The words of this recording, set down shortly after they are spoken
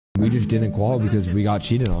We just didn't qual because we got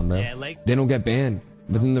cheated on, bro. They don't get banned.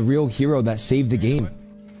 But then the real hero that saved the game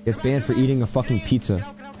gets banned for eating a fucking pizza.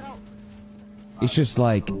 It's just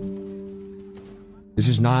like... There's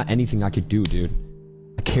just not anything I could do, dude.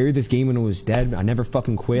 I carried this game when it was dead. I never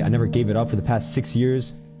fucking quit. I never gave it up for the past 6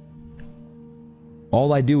 years.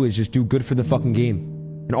 All I do is just do good for the fucking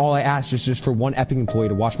game. And all I ask is just for one Epic employee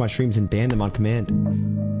to watch my streams and ban them on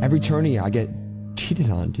command. Every tourney I get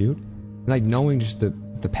cheated on, dude. Like knowing just the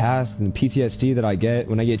past and the PTSD that I get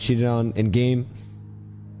when I get cheated on in game.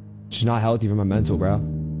 It's just not healthy for my mental, bro.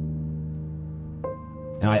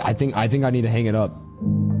 And I think I need to hang it up.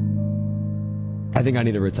 I think I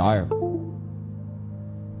need to retire.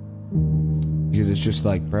 Because it's just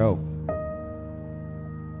like, bro,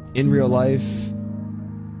 in real life,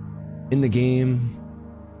 in the game,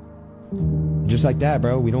 just like that,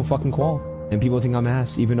 bro, we don't fucking qual. And people think I'm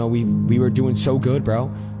ass, even though we were doing so good,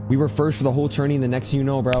 bro. We were first for the whole tourney, and the next thing you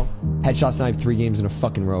know, bro, headshot sniped 3 games in a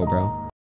fucking row, bro.